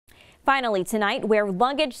Finally tonight, where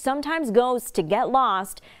luggage sometimes goes to get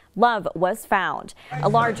lost, love was found. A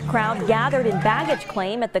large crowd gathered in baggage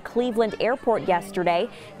claim at the Cleveland Airport yesterday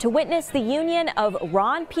to witness the union of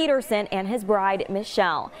Ron Peterson and his bride,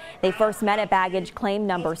 Michelle. They first met at baggage claim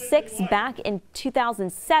number 6 back in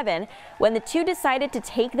 2007 when the two decided to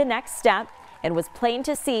take the next step. It was plain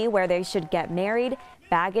to see where they should get married.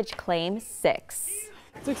 Baggage claim 6.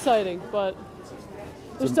 It's exciting, but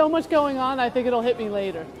there's so much going on, I think it'll hit me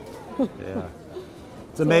later. Yeah.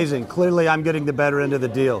 It's amazing. Clearly, I'm getting the better end of the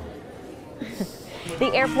deal. The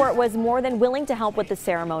airport was more than willing to help with the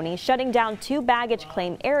ceremony, shutting down 2 baggage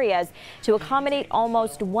claim areas to accommodate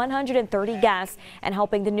almost 130 guests and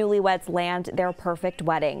helping the newlyweds land their perfect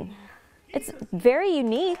wedding. It's very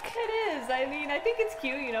unique. It is. I mean, I think it's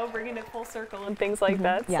cute, you know, bringing it full circle and things like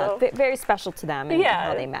that. Yeah, so. Very special to them and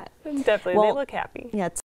how they met. Definitely. Well, they look happy. Yeah.